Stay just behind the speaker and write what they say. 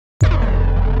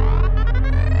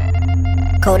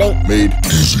Coding made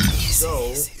easy.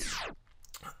 So,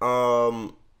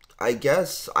 I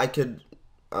guess I could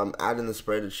add in the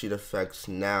SpriteSheet effects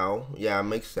now. Yeah, it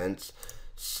makes sense.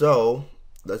 So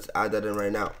let's add that in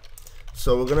right now.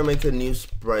 So we're gonna make a new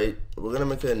sprite. We're gonna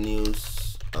make a new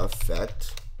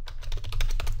effect.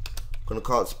 I'm gonna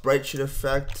call it SpriteSheet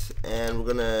effect, and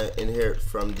we're gonna inherit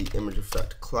from the image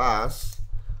effect class.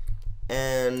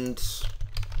 And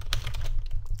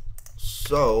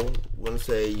so we're gonna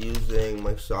say using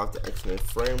Microsoft XNA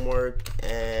framework,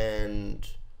 and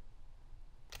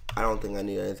I don't think I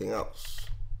need anything else.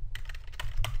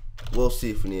 We'll see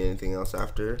if we need anything else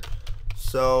after.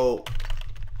 So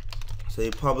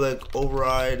say public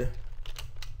override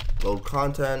load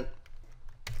content,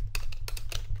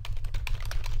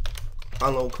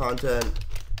 unload content,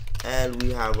 and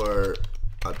we have our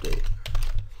update.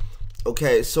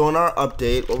 Okay, so in our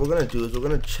update, what we're gonna do is we're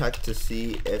gonna check to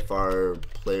see if our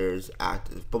player is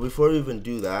active. But before we even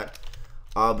do that,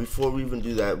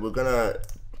 we're gonna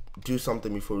do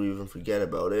something before we even forget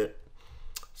about it.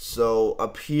 So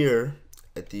up here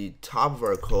at the top of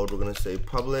our code, we're gonna say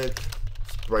public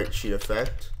SpriteSheet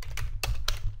effect,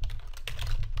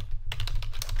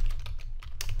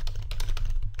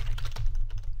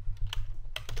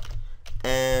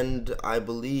 and I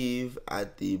believe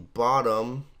at the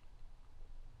bottom,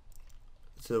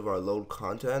 instead of our load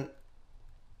content,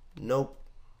 nope.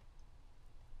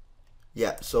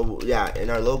 Yeah, so yeah, in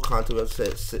our load content, we'll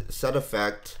say set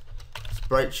effect,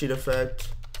 SpriteSheet effect,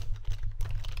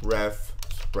 ref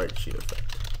SpriteSheet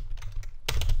effect.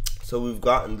 So we've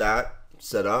gotten that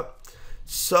set up.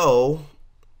 So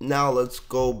now let's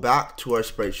go back to our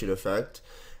SpriteSheet effect,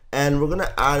 and we're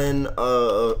gonna add in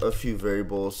a few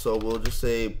variables. So we'll just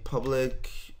say public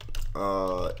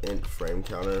int frame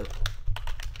counter,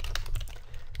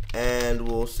 and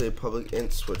we'll say public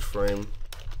int switch frame,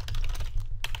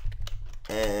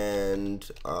 and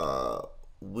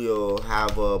we'll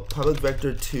have a public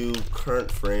vector to current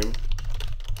frame,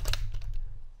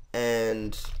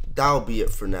 and that'll be it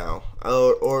for now.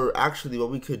 Or actually, what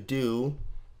we could do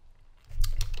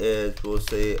is we'll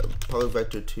say public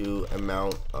vector to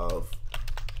amount of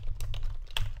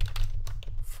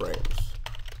frames.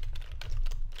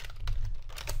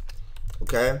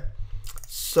 Okay,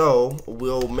 so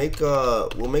we'll make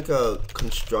a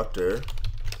constructor,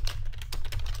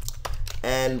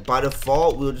 and by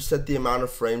default we'll just set the amount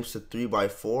of frames to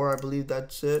 3x4. I believe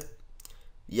that's it.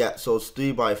 Yeah, so it's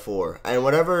 3x4, and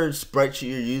whatever SpriteSheet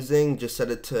you're using, just set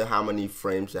it to how many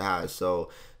frames it has. So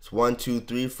it's 1, 2,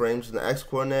 3 frames in the x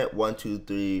coordinate, 1, 2,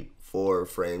 3, 4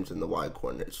 frames in the y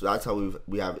coordinate. So that's how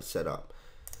we have it set up.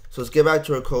 So let's get back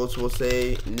to our code. So we'll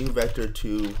say new vector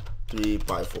to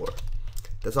 3x4.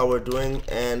 That's all we're doing.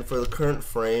 And for the current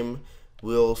frame,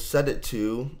 we'll set it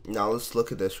to, now let's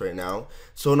look at this right now.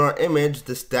 So in our image,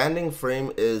 the standing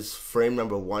frame is frame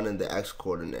number 1 in the x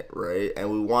coordinate, right? And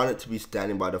we want it to be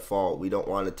standing by default. We don't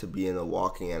want it to be in a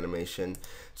walking animation.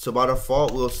 So by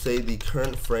default, we'll say the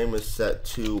current frame is set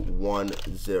to 1,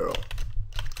 0.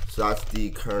 So that's the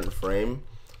current frame.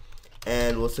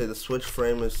 And we'll say the switch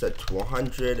frame is set to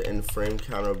 100, and frame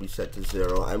counter will be set to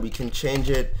 0. And we can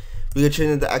change it. We can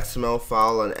change the XML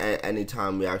file at any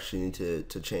time we actually need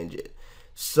to change it.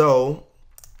 So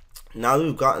now that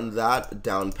we've gotten that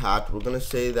down pat, we're gonna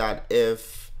say that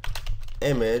if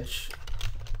image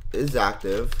is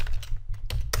active,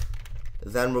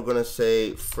 then we're gonna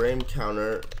say frame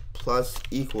counter plus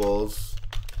equals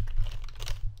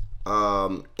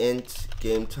int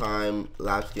game time,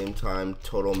 lapse game time,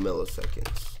 total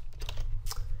milliseconds.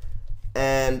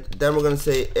 And then we're gonna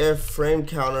say if frame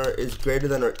counter is greater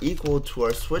than or equal to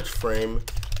our switch frame,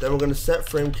 then we're gonna set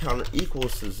frame counter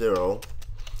equals to 0.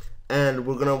 And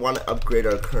we're gonna want to upgrade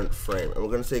our current frame, and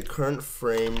we're gonna say current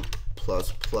frame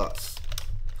plus plus.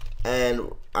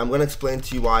 And I'm gonna explain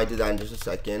to you why I did that in just a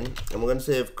second. And we're gonna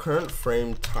say if current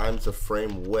frame times the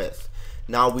frame width.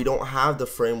 Now we don't have the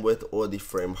frame width or the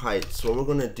frame height, so what we're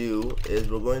gonna do is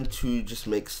we're going to just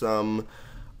make some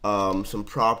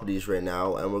properties right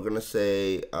now, and we're gonna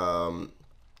say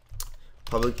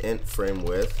public int frame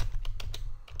width,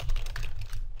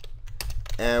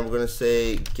 and we're gonna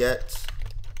say get.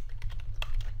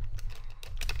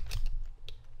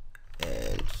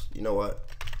 And you know what?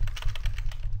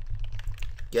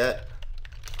 Get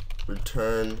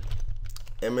return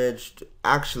image.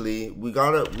 Actually, we're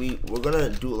gonna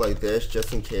do it like this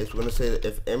just in case. We're gonna say that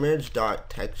if image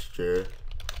dot texture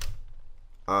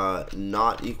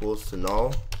not equals to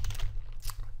null,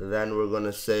 then we're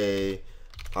gonna say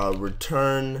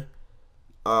return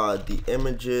the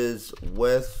images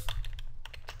with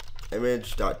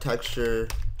image dot texture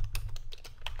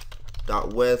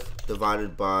dot width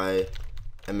divided by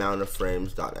amount of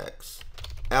frames dot x.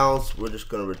 Else we're just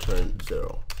going to return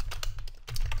 0.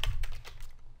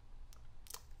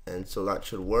 And so that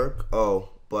should work. Oh,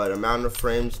 but amount of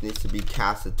frames needs to be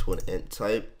casted to an int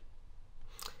type.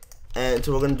 And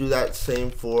so we're going to do that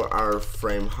same for our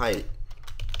frame height.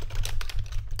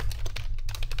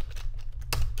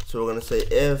 So we're going to say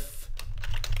if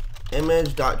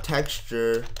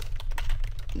image.texture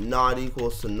not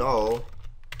equals to null,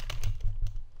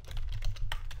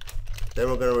 then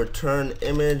we're going to return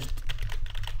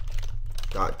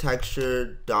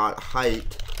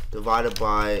image.texture.height divided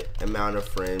by amount of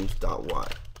frames.y.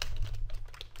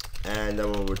 And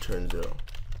then we'll return 0.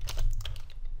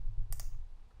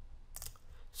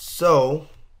 So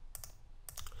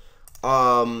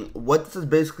what this is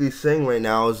basically saying right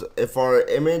now is if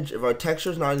our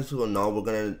texture is not equal to null, we're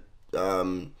going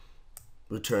to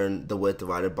return the width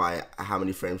divided by how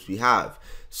many frames we have.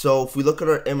 So if we look at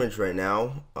our image right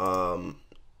now,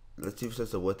 let's see if it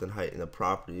says the width and height in the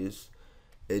properties.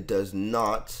 It does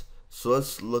not. So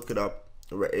let's look it up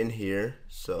right in here.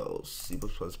 So C++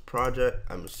 project,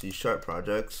 C#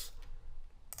 projects.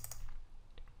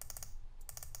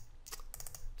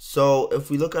 So if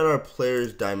we look at our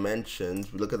player's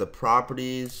dimensions, we look at the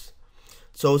properties.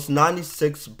 So it's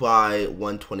 96 by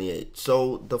 128.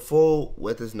 So the full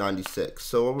width is 96.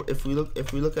 So if we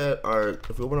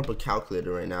open up a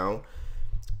calculator right now,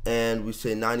 and we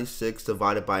say 96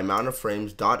 divided by amount of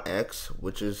frames dot x,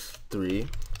 which is 3.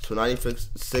 So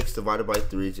 96 divided by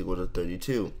 3 is equal to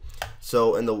 32.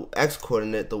 So in the x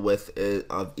coordinate, the width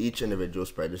of each individual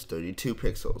sprite is 32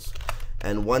 pixels.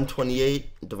 And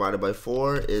 128 divided by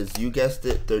 4 is, you guessed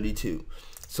it, 32.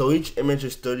 So each image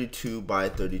is 32 by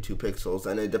 32 pixels,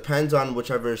 and it depends on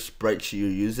whichever sprite sheet you're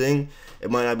using. It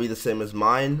might not be the same as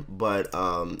mine, but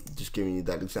just giving you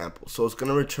that example. So it's going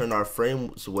to return our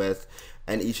frames width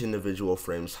and each individual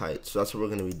frame's height. So that's what we're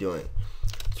going to be doing.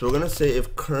 So we're going to say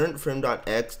if current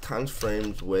frame.x times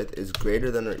frames width is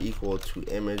greater than or equal to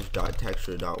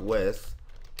image.texture.width,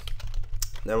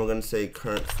 then we're going to say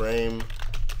current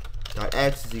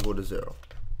frame.x is equal to 0.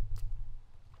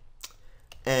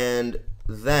 And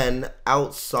then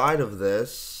outside of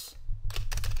this,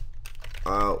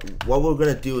 what we're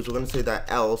going to do is we're going to say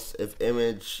that else if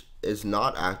image is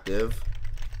not active,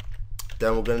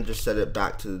 then we're going to just set it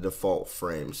back to the default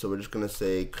frame. So we're just going to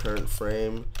say current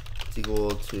frame is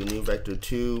equal to new vector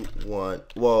 2 1.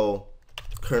 Well,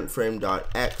 current frame dot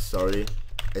x, sorry,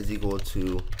 is equal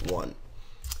to 1.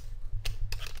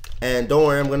 And don't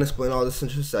worry, I'm going to explain all this in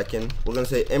just a second. We're going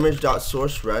to say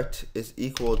image.sourceRect is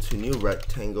equal to new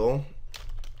rectangle.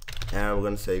 And we're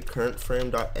going to say current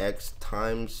frame.x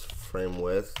times frame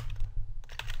width.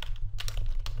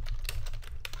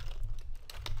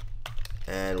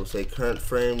 And we'll say current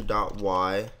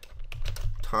frame.y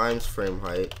times frame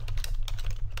height.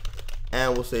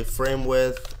 And we'll say frame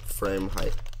width, frame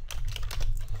height.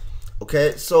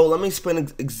 Okay, so let me explain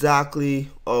exactly.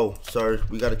 Oh, sorry,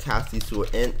 we got to cast these to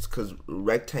ints because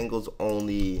rectangles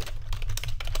only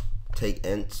take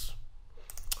ints.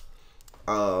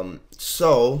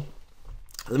 So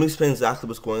let me explain exactly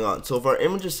what's going on. So if our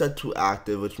image is set to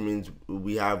active, which means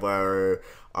we have our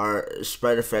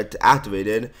sprite effect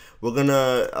activated, we're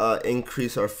gonna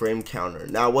increase our frame counter.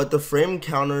 Now what the frame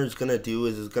counter is gonna do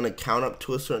is it's gonna count up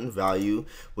to a certain value,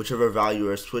 whichever value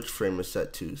our switch frame is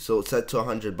set to. So it's set to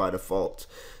 100 by default.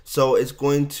 So it's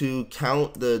going to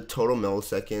count the total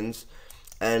milliseconds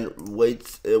and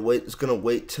it's gonna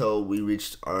wait till we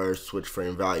reach our switch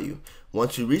frame value.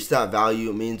 Once we reach that value,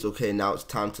 it means okay, now it's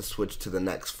time to switch to the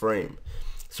next frame.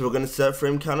 So we're going to set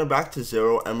frame counter back to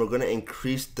 0, and we're going to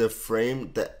increase the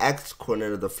x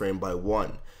coordinate of the frame by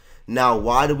 1. Now,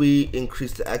 why do we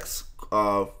increase the x,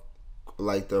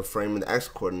 like the frame and the x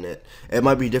coordinate? It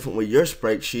might be different with your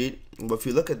sprite sheet, but if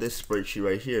you look at this sprite sheet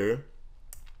right here,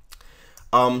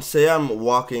 say I'm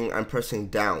walking, I'm pressing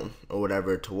down or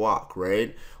whatever to walk,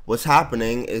 right? What's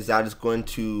happening is that it's going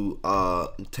to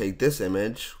take this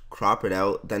image, crop it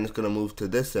out, then it's going to move to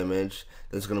this image,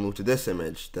 then it's going to move to this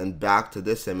image, then back to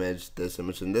this image,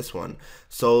 and this one.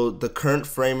 So the current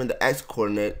frame in the x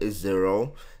coordinate is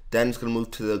 0, then it's going to move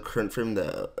to the current frame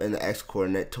in the x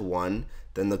coordinate to 1,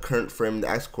 then the current frame in the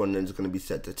x coordinate is going to be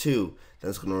set to 2, then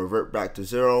it's going to revert back to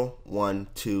 0, 1,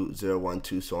 2, 0, 1,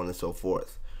 2, so on and so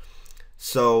forth.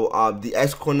 So the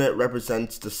x coordinate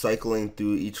represents the cycling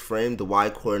through each frame. The y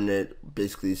coordinate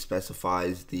basically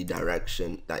specifies the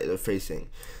direction that they're facing.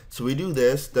 So we do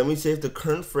this, then we say if the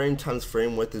current frame times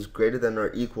frame width is greater than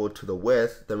or equal to the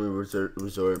width, then we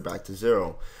resort back to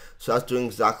 0. So that's doing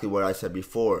exactly what I said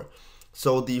before.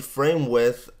 So the frame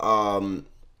width,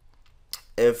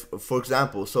 if for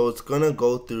example, so it's gonna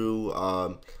go through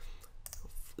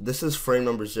this is frame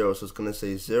number 0, so it's going to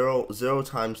say 0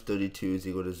 times 32 is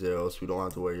equal to 0, so we don't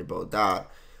have to worry about that.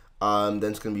 Then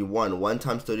it's going to be 1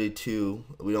 times 32,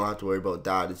 we don't have to worry about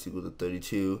that, it's equal to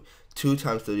 32. 2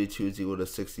 times 32 is equal to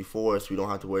 64, so we don't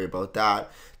have to worry about that.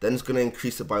 Then it's going to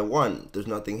increase it by 1, there's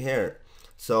nothing here.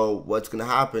 So what's going to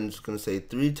happen, it's going to say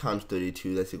 3 times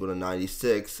 32, that's equal to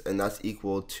 96, and that's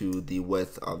equal to the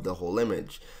width of the whole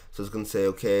image. So it's going to say,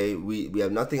 okay, we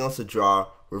have nothing else to draw,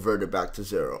 revert it back to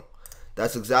 0.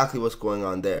 That's exactly what's going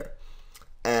on there.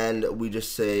 And we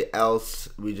just say else,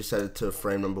 we just set it to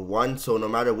frame number 1. So no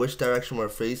matter which direction we're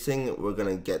facing, we're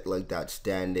going to get like that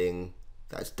standing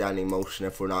motion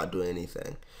if we're not doing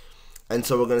anything. And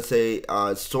so we're going to say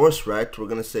source rect, we're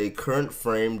going to say current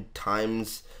frame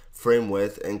times frame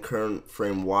width and current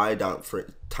frame y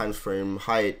times frame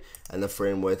height and the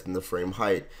frame width and the frame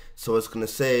height. So it's going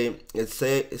to say, I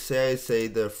say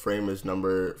the frame is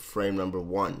frame number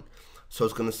 1. So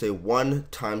it's going to say 1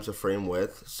 times the frame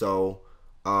width. So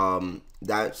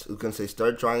that's going to say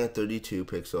start drawing at 32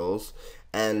 pixels,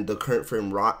 and the current frame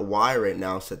y right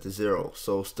now is set to 0.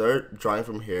 So start drawing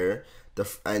from here,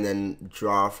 and then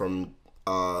draw from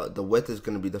the width is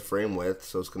going to be the frame width,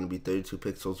 so it's going to be 32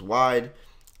 pixels wide,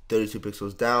 32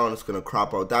 pixels down. It's going to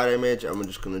crop out that image, and we're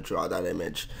just going to draw that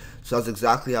image. So that's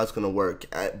exactly how it's going to work.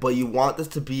 But you want this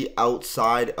to be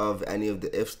outside of any of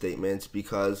the if statements,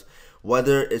 because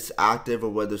whether it's active or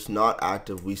whether it's not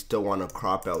active, we still want to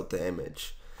crop out the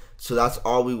image. So that's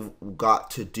all we've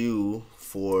got to do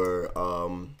for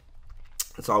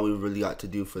that's all we really got to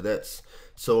do for this.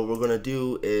 So what we're going to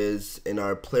do is in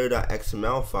our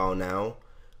player.xml file now,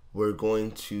 we're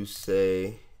going to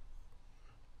say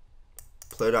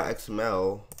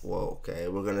player.xml,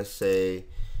 we're going to say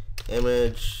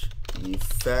image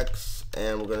effects,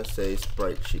 and we're going to say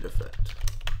SpriteSheet effect.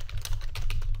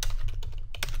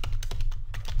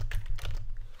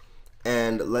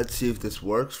 And let's see if this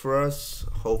works for us.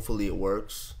 Hopefully it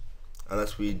works,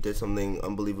 unless we did something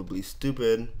unbelievably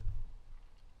stupid.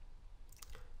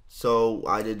 So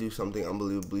I did do something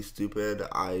unbelievably stupid.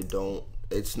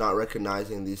 It's not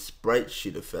recognizing the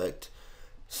SpriteSheet effect.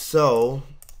 So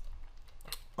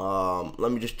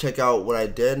let me just check out what I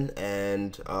did,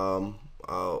 and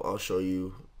I'll show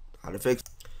you how to fix it.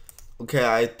 Okay,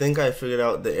 I think I figured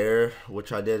out the error,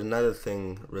 which I did another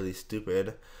thing really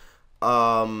stupid.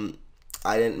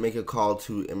 I didn't make a call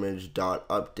to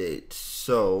image.update,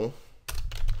 so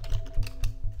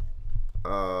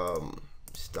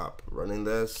stop running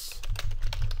this.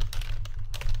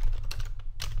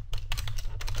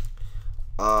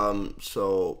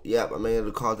 So yeah, I made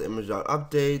a call to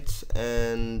image.update,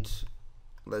 and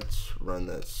let's run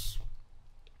this.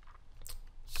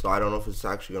 So I don't know if it's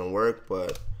actually gonna work,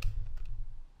 but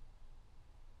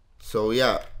so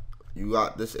yeah, you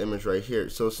got this image right here.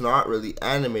 So it's not really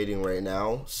animating right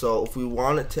now. So if we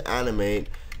want it to animate,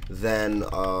 then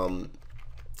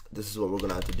this is what we're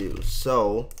gonna have to do.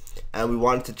 So, and we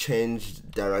want it to change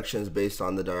directions based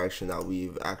on the direction that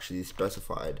we've actually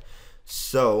specified.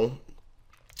 So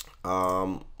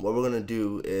what we're gonna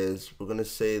do is we're gonna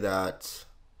say that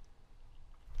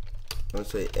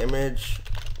image,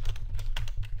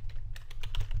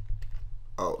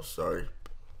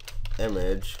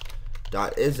 image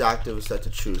dot is active is set to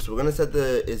true. So we're gonna set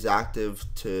the is active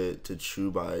to true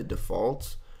by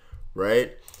default,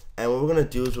 right? And what we're gonna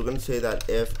do is we're gonna say that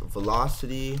if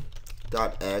velocity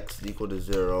dot x is equal to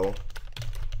 0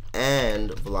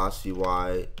 and velocity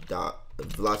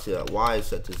at y is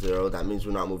set to 0, that means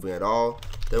we're not moving at all.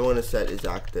 Then we're gonna set is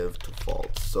active to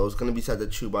false. So it's gonna be set to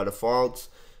true by default.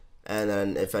 And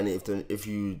then if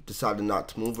you decided not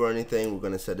to move or anything, we're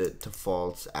gonna set it to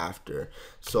false after.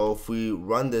 So if we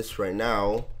run this right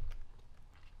now,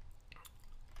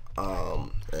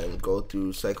 and go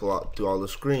through through all the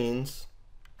screens,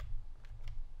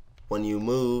 when you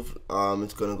move,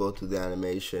 it's gonna go through the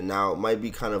animation. Now it might be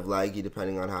kind of laggy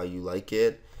depending on how you like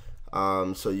it,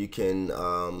 so you can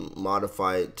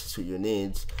modify it to suit your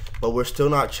needs. But we're still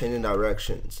not changing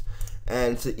directions.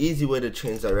 And it's an easy way to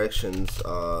change directions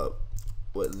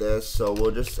with this. So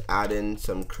we'll just add in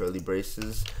some curly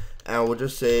braces, and we'll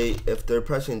just say if they're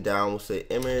pressing down, we'll say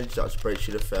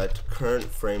image.SpriteSheet effect current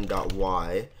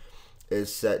frame.y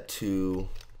is set to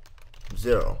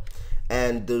 0.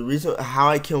 And the reason how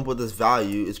I came up with this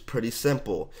value is pretty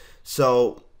simple.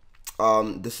 So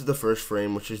this is the first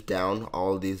frame, which is down.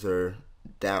 All of these are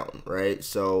down, right?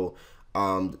 So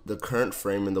the current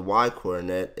frame in the y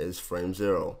coordinate is frame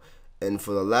 0. And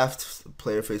for the left,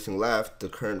 player facing left, the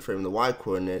current frame in the y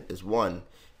coordinate is 1.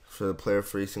 For the player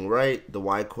facing right, the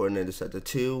y coordinate is set to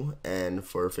 2. And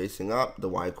for facing up, the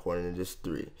y coordinate is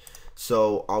 3.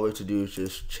 So all we have to do is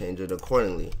just change it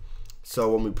accordingly.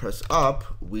 So when we press up,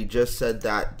 we just said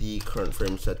that the current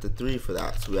frame is set to 3 for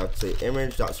that. So we have to say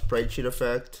image.SpriteSheet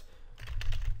effect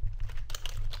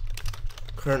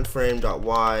current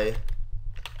frame.y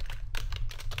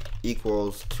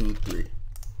equals 2, 3.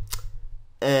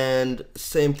 And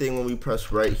same thing when we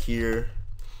press right here.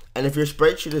 And if your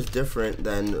sprite sheet is different,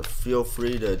 then feel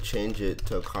free to change it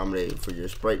to accommodate for your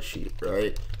sprite sheet,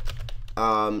 right?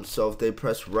 So if they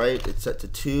press right, it's set to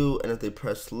 2, and if they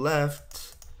press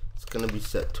left, it's going to be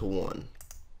set to 1.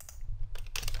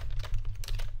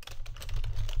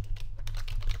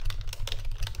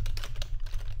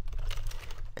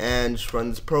 And just run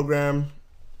this program.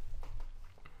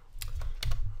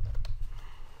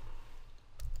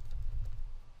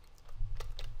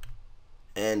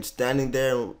 And standing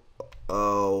there,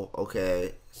 oh,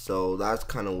 okay, so that's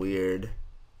kind of weird.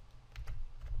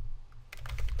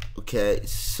 Okay,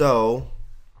 so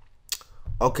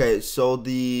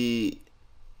the,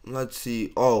 let's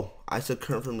see, oh, I said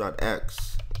current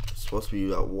frame.x, it's supposed to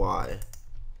be .y.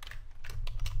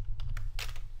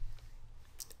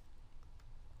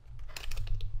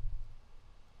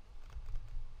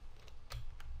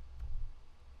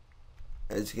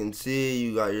 As you can see,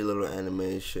 you got your little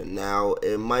animation. Now,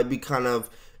 it might be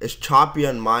it's choppy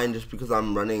on mine just because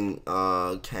I'm running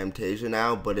Camtasia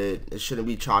now, but it shouldn't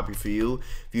be choppy for you.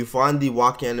 If you find the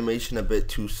walking animation a bit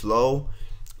too slow,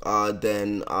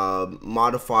 then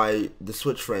modify the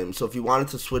switch frame. So if you wanted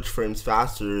to switch frames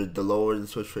faster, the lower the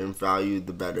switch frame value,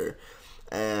 the better.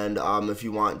 And if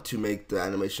you want to make the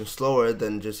animation slower,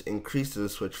 then just increase the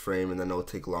switch frame, and then it'll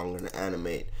take longer to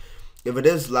animate. If it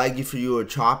is laggy for you or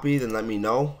choppy, then let me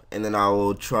know, and then I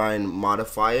will try and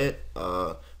modify it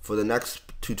for the next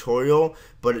tutorial.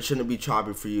 But it shouldn't be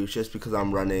choppy for you. It's just because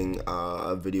I'm running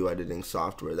a video editing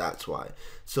software, that's why.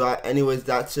 So anyways,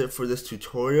 that's it for this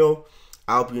tutorial.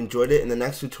 I hope you enjoyed it. In the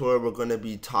next tutorial, we're going to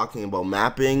be talking about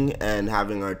mapping and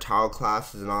having our tile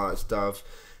classes and all that stuff.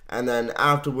 And then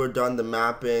after we're done the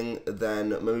mapping, then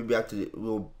maybe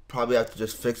we'll probably have to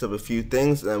just fix up a few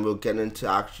things, and then we'll get into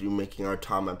actually making our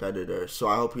tile map editor. So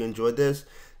I hope you enjoyed this.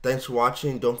 Thanks for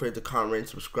watching. Don't forget to comment, rate, and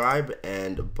subscribe,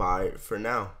 and bye for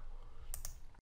now.